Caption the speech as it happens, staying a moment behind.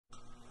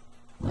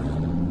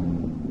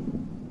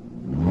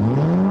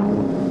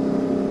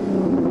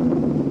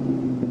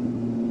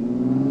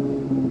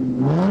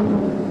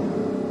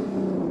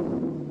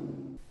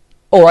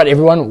Alright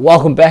everyone,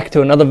 welcome back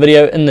to another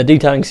video in the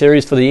detailing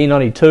series for the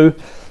E92.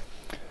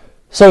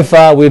 So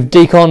far we've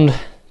deconned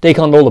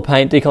all the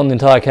paint, deconned the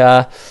entire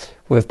car,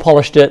 we've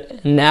polished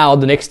it. Now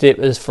the next step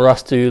is for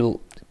us to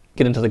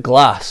get into the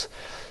glass.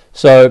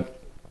 So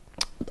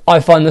I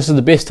find this is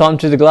the best time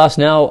to do the glass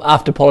now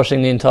after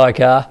polishing the entire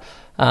car.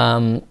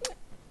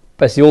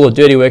 Basically all the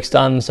dirty work's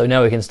done, so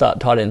now we can start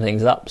tidying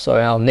things up. So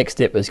our next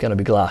step is going to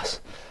be glass.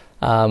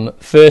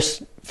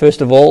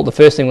 First of all, the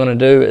first thing we want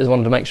to do is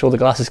to make sure the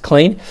glass is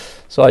clean.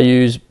 So I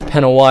use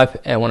panel wipe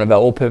and one of our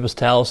all-purpose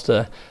towels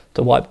to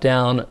wipe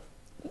down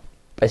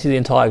basically the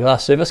entire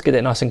glass surface, get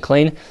that nice and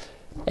clean.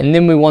 And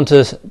then we want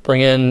to bring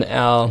in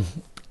our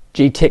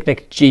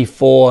Gtechnic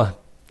G4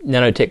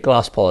 Nanotech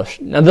glass polish.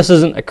 Now this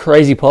isn't a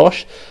crazy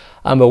polish,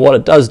 but what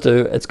it does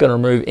do, it's going to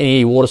remove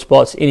any water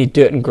spots, any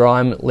dirt and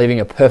grime, leaving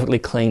a perfectly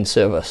clean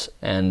surface.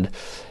 And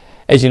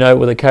as you know,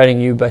 with a coating,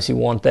 you basically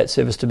want that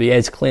surface to be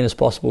as clean as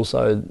possible,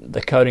 so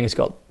the coating has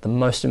got the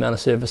most amount of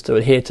surface to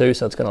adhere to,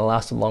 so it's going to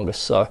last the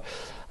longest. So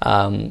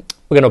we're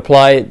going to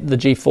apply the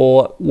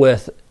G4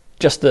 with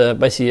just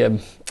basically an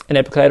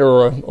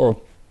applicator or a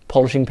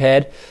polishing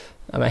pad,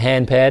 a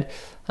hand pad,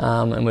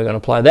 and we're going to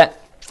apply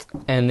that.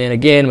 And then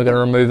again, we're going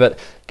to remove it,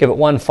 give it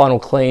one final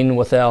clean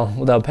with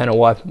our panel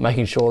wipe,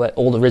 making sure that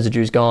all the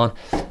residue's gone,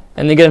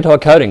 and then get into our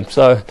coating.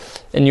 So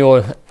in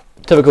your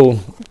typical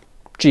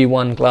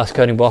G1 glass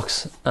coating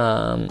box,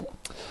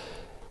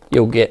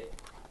 you'll get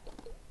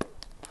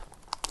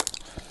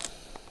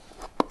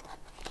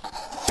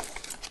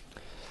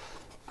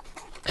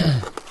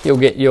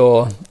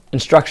your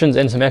instructions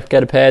and some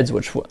applicator pads,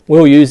 which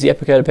we'll use the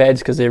applicator pads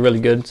because they're really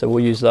good, so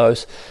we'll use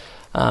those.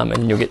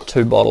 And you'll get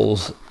 2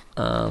 bottles.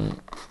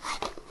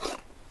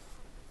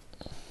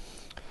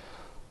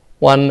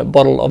 One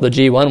bottle of the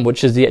G1,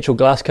 which is the actual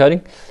glass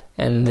coating,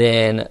 and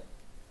then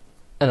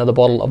another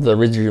bottle of the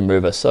residue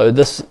remover. So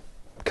this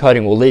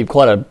coating will leave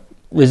quite a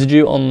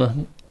residue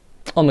on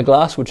the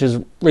glass, which is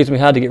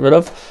reasonably hard to get rid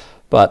of,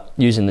 but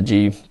using the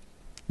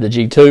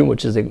G2,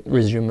 which is the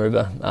residue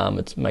remover,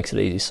 it makes it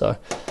easy. So,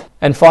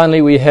 and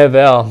finally we have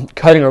our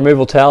coating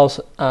removal towels.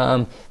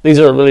 These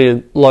are a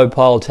really low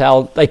pile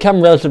towel. They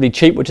come relatively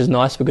cheap, which is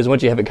nice because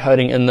once you have a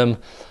coating in them,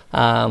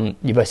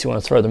 you basically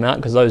want to throw them out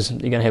because those, you're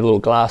going to have little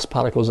glass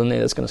particles in there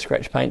that's going to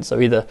scratch paint. So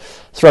either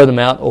throw them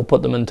out or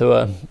put them into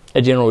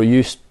a general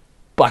use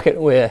bucket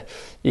where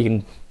you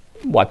can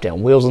wipe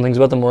down wheels and things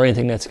with them, or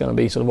anything that's going to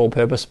be sort of all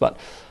purpose. But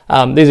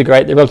these are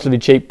great. They're relatively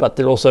cheap, but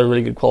they're also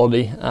really good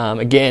quality.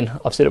 Again,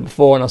 I've said it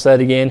before and I'll say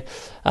it again,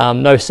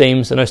 no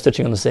seams, so no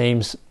stitching on the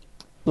seams,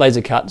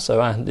 laser cut, so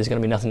there's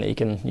going to be nothing that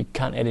you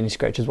can't add any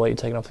scratches while you're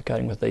taking off the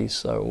coating with these.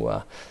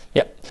 So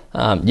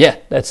yeah,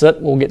 that's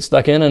it. We'll get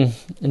stuck in and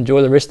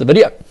enjoy the rest of the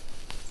video.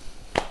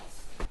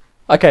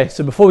 Okay,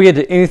 so before we get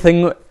to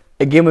anything,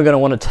 again, we're going to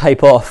want to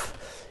tape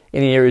off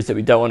any areas that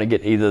we don't want to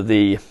get either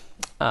the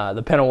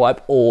panel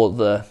wipe or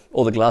the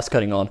glass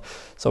coating on.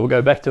 So we'll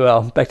go back to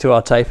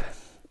our tape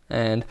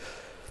and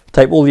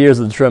tape all the areas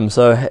of the trim.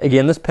 So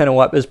again, this panel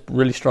wipe is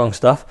really strong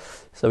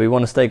stuff, so we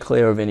want to stay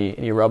clear of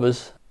any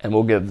rubbers, and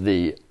we'll give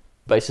the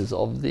bases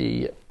of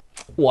the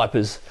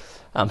wipers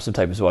some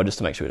tape as well, just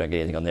to make sure we don't get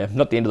anything on there.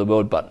 Not the end of the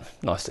world, but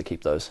nice to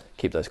keep those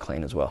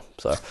clean as well.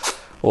 So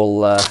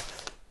we'll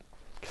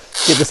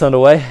get this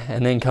underway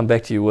and then come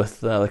back to you with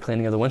the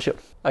cleaning of the windshield.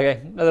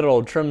 Okay, now that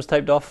all trim's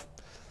taped off,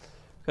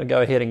 I'm going to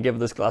go ahead and give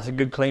this glass a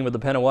good clean with the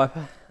panel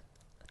wiper.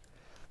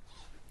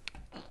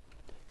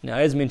 Now,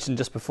 as mentioned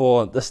just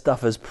before, this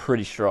stuff is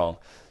pretty strong.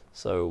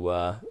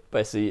 So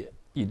basically,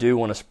 you do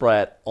want to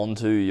spray it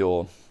onto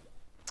your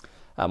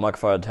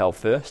microfiber towel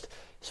first.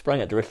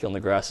 Spraying it directly on the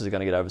grass is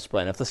going to get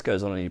overspray, and if this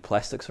goes on any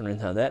plastics or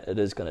anything like that, it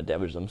is going to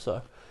damage them.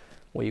 So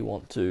we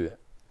want to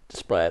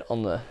spray it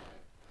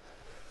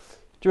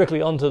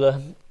directly onto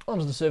the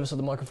surface of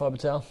the microfiber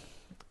towel.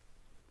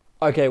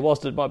 Okay,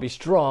 whilst it might be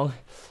strong,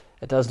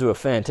 it does do a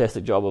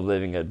fantastic job of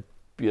leaving a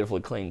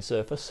beautifully clean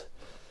surface.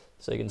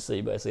 So you can see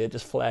basically it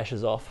just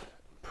flashes off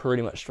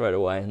pretty much straight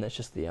away, and that's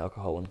just the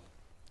alcohol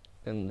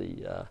in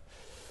the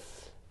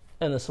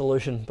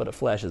solution, but it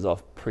flashes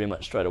off pretty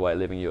much straight away,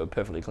 leaving you a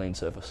perfectly clean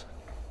surface.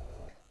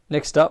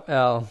 Next up,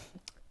 our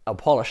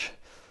polish.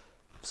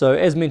 So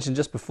as mentioned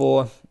just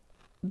before,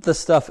 this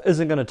stuff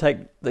isn't going to take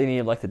any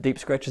of the deep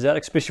scratches out,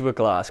 especially with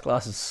glass.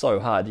 Glass is so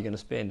hard, you're going to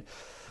spend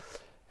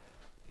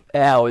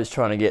hours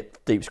trying to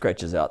get deep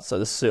scratches out, so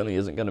this certainly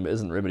isn't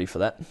a remedy for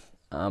that.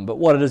 But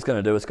what it is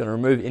going to do, it's going to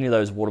remove any of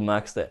those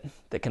watermarks that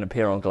can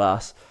appear on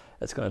glass.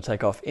 It's going to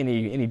take off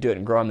any dirt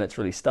and grime that's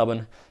really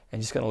stubborn,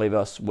 and just going to leave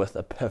us with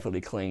a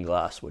perfectly clean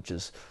glass, which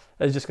is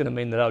just going to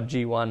mean that our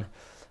G1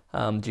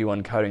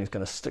 coating is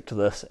going to stick to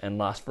this and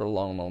last for a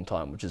long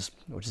time, which is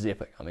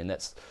epic. I mean,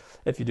 that's,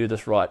 if you do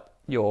this right,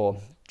 your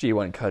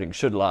G1 coating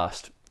should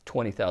last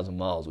 20,000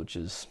 miles, which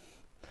is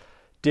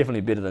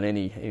definitely better than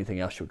anything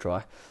else you'll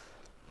try.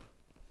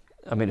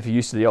 I mean, if you're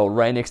used to the old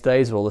Rain-X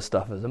days, well, this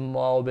stuff is a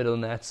mile better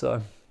than that.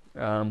 So,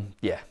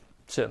 yeah,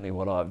 certainly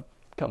what I've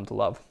come to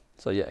love.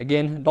 So, yeah,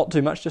 again, not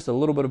too much, just a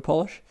little bit of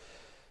polish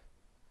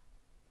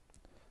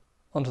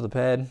onto the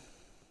pad.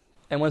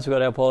 And once we've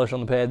got our polish on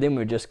the pad, then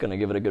we're just going to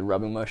give it a good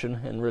rubbing motion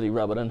and really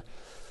rub it in.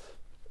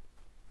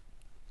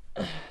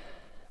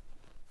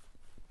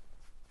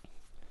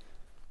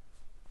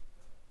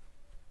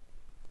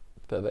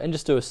 Perfect. And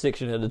just do a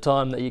section at a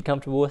time that you're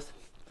comfortable with.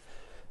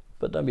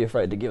 But don't be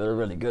afraid to give it a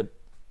really good,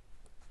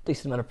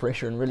 decent amount of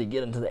pressure and really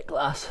get into that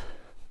glass.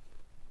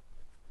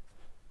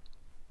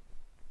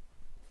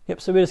 Yep,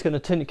 so we're just going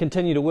to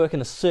continue to work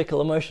in a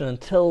circular motion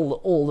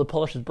until all the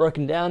polish is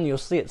broken down. You'll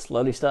see it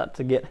slowly start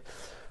to get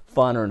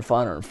finer and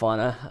finer and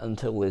finer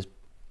until there's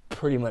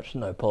pretty much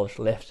no polish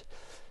left.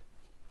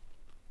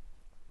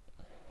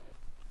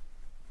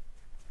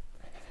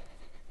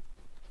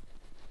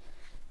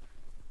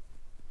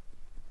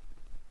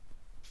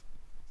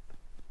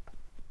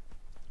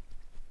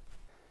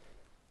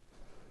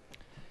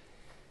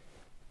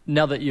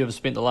 Now that you have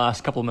spent the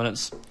last couple of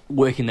minutes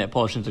working that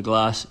polish into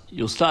glass,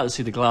 you'll start to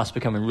see the glass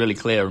becoming really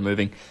clear,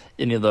 removing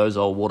any of those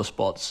old water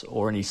spots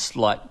or any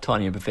slight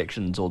tiny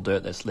imperfections or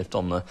dirt that's left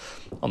on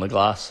the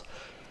glass.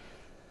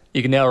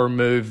 You can now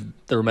remove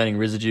the remaining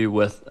residue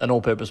with an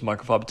all-purpose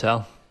microfiber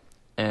towel,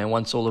 and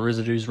once all the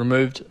residue is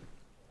removed,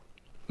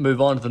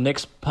 move on to the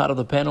next part of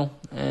the panel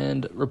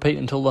and repeat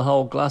until the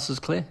whole glass is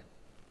clear.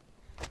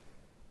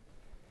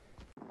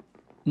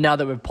 Now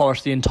that we've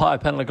polished the entire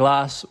panel of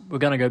glass, we're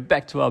going to go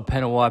back to our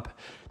panel wipe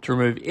to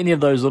remove any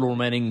of those little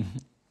remaining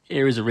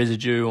areas of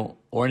residue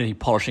or any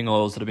polishing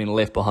oils that have been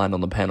left behind on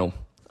the panel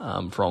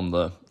from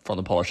the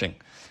polishing.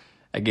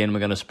 Again, we're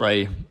going to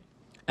spray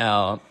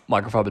our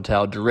microfiber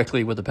towel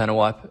directly with the panel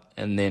wipe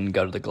and then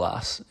go to the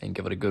glass and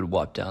give it a good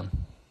wipe down.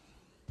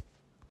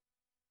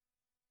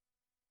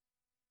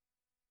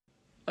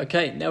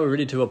 Okay, now we're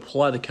ready to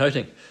apply the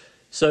coating.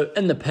 So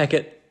in the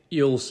packet,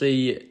 you'll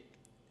see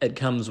it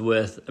comes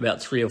with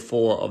about 3 or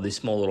 4 of these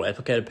small little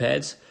applicator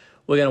pads.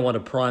 We're going to want to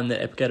prime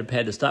that applicator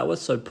pad to start with,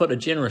 so put a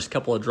generous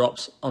couple of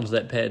drops onto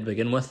that pad to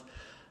begin with.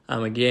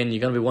 Again, you're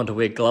going to want to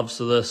wear gloves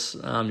for this.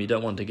 You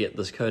don't want to get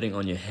this coating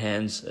on your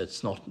hands.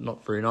 It's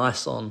not very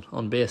nice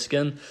on bare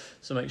skin,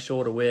 so make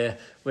sure to wear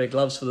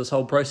gloves for this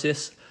whole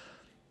process.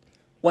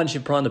 Once you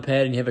prime the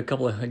pad and you have a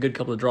good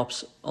couple of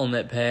drops on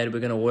that pad, we're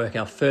going to work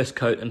our first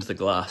coat into the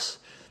glass.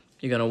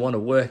 You're going to want to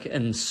work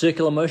in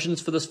circular motions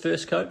for this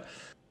first coat.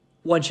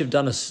 Once you've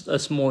done a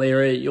small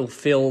area, you'll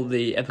feel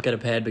the applicator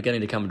pad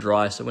beginning to come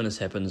dry, so when this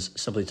happens,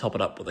 simply top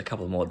it up with a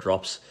couple more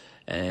drops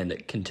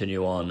and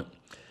continue on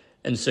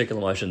in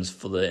circular motions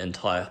for the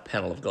entire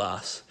panel of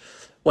glass.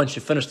 Once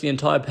you've finished the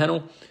entire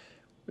panel,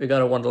 we're going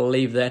to want to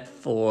leave that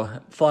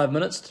for 5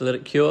 minutes to let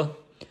it cure.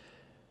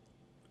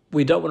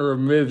 We don't want to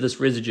remove this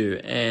residue,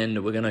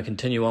 and we're going to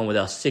continue on with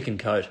our second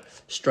coat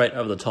straight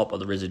over the top of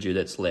the residue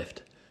that's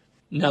left.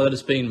 Now that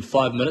it's been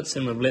 5 minutes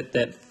and we've let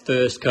that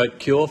first coat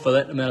cure for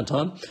that amount of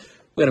time,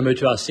 we're going to move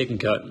to our second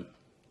coat.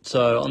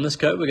 So on this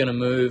coat, we're going to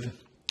move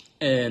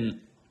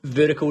in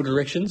vertical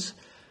directions.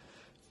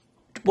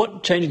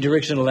 What changing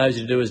direction allows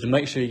you to do is to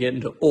make sure you get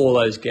into all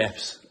those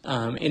gaps.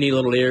 Any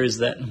little areas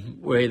that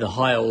were either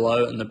high or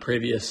low in the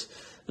previous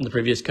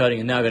coating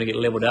are now going to get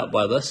leveled out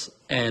by this,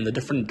 and the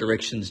different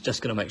directions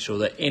just going to make sure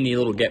that any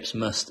little gaps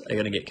missed are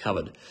going to get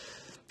covered.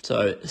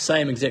 So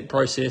same exact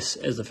process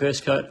as the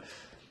first coat,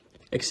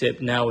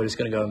 except now we're just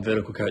going to go in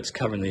vertical coats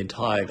covering the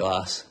entire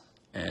glass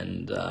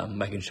and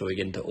making sure we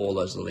get into all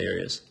those little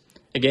areas.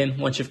 Again,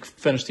 once you've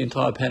finished the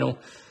entire panel,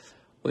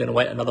 we're going to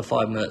wait another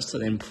 5 minutes to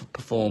then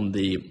perform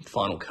the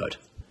final coat.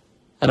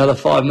 Another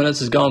 5 minutes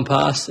has gone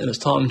past and it's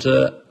time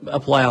to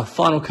apply our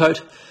final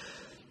coat.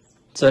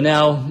 So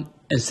now,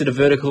 instead of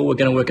vertical, we're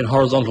going to work in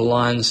horizontal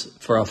lines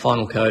for our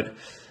final coat.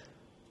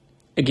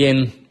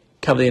 Again,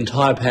 cover the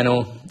entire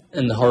panel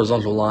in the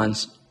horizontal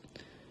lines.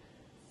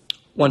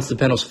 Once the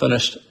panel's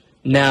finished,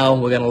 now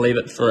we're going to leave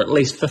it for at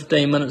least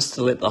 15 minutes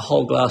to let the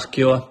whole glass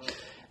cure,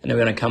 and then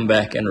we're going to come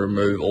back and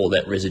remove all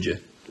that residue.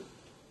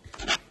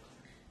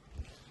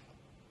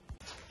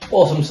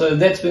 Awesome, so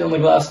that's been on the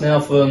glass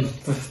now for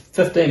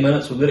 15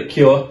 minutes. We'll let it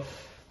cure.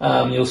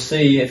 You'll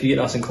see, if you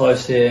get nice and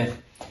close here,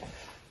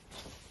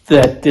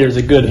 that there's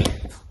a good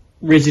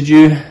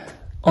residue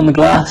on the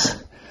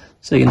glass.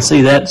 So you can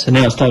see that, so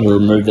now it's time to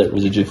remove that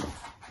residue.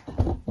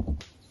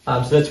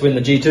 So that's when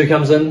the G2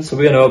 comes in. So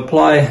we're going to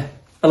apply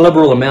a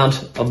liberal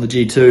amount of the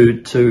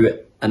G2 to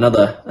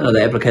another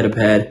applicator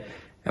pad,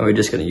 and we're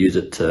just going to use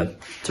it to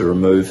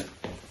remove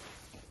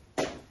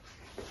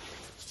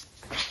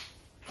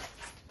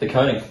the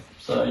coating.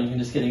 So you can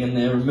just getting in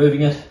there,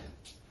 removing it,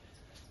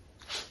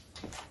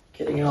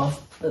 getting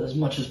off that as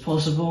much as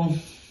possible.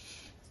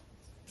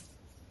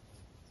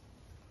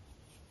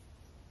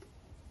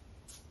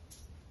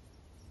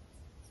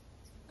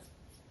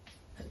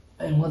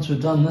 And once we've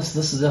done this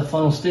is our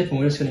final step, and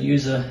we're just going to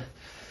use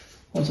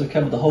once we've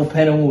covered the whole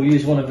panel, we'll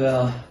use one of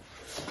our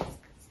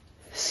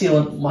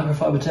sealant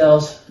microfiber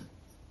towels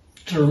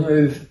to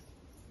remove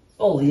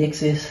all the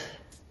excess.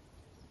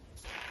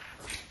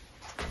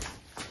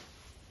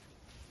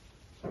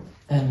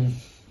 And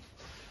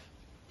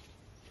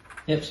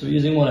yep, so we're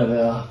using one of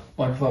our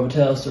microfiber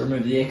towels to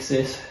remove the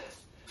excess,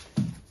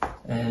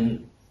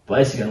 and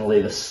basically going to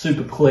leave a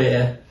super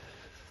clear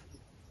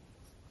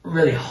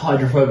really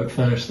hydrophobic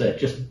finish that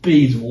just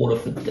beads water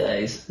for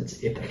days.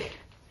 It's epic.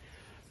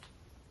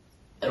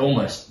 It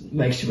almost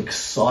makes you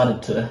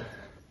excited to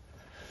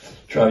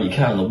drive your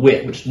car in the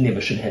wet, which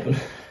never should happen.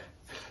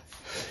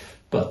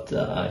 But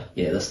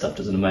yeah, this stuff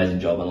does an amazing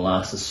job and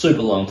lasts a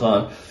super long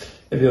time.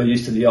 If you're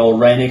used to the old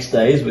Rain-X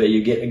days where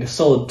you get a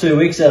solid 2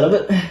 weeks out of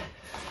it,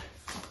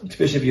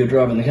 especially if you're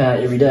driving the car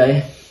every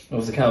day, or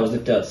if the car was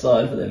left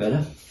outside for that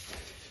matter,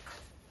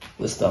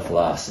 this stuff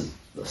lasts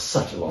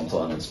such a long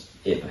time. It's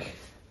epic.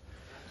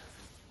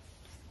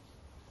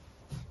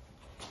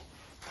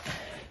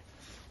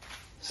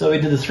 So we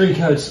did the 3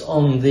 coats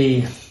on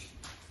the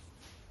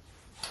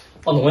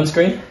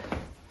windscreen.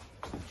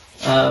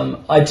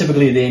 I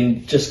typically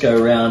then just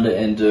go around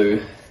and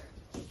do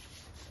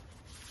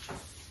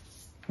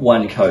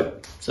 1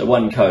 coat. So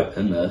 1 coat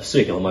in the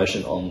circular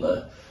motion on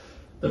the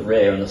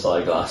rear and the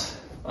side glass.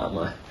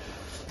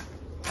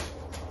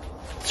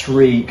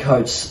 3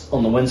 coats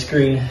on the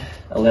windscreen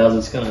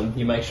allows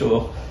you make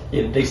sure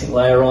you get a decent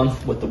layer on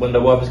with the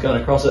window wipers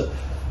going across it.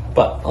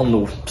 But on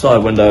the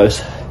side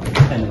windows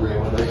and the rear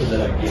window, because they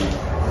don't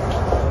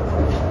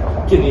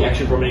get any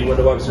action from any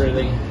window wipers or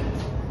anything,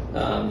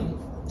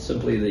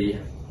 simply the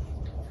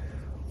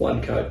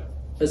 1 coat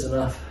is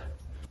enough.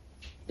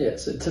 Yeah,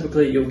 so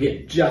typically you'll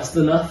get just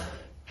enough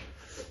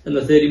in the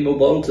 30ml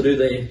bottle to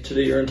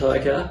do your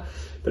entire car.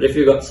 But if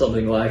you've got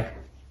something like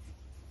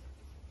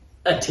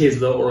a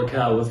Tesla or a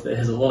car that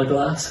has a lot of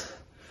glass,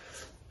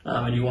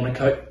 and you want to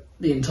coat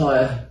the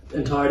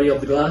entirety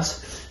of the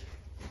glass,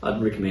 I'd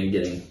recommend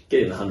getting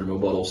the 100ml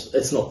bottles.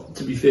 It's not,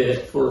 to be fair,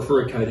 for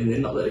a coating, they're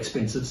not that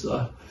expensive,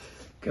 so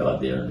go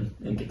out there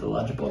and get the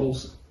larger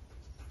bottles,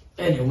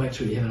 and you'll make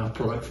sure you have enough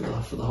product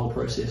for the whole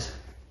process.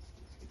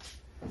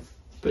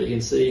 But you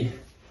can see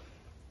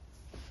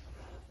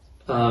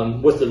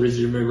with the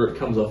residue remover, it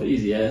comes off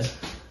easy as,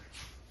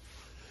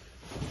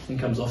 and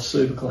comes off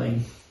super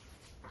clean,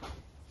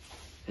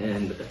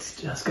 and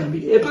it's just going to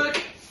be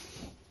epic.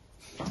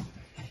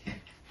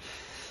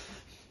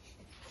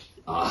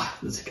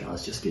 This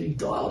car's just getting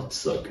dialed. It's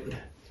so good.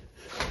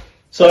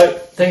 So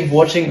thank you for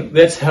watching.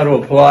 That's how to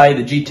apply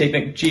the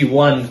Gtechnic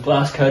G1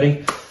 glass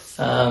coating.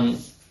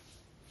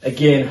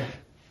 Again,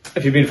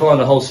 if you've been following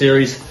the whole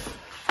series,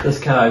 this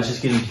car is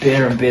just getting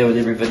better and better with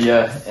every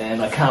video,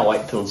 and I can't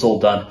wait until it's all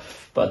done.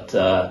 But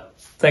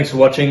thanks for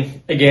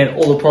watching. Again,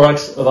 all the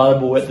products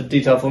available at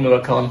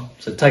thedetailformula.com,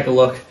 so take a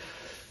look.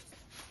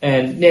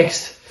 And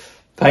next,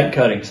 paint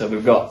coating. So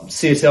we've got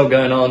CSL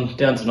going on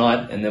down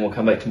tonight, and then we'll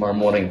come back tomorrow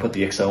morning and put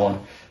the XO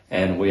on,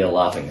 and we are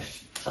laughing.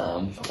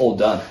 All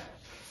done.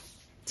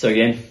 So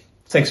again,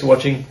 thanks for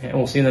watching, and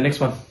we'll see you in the next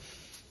one.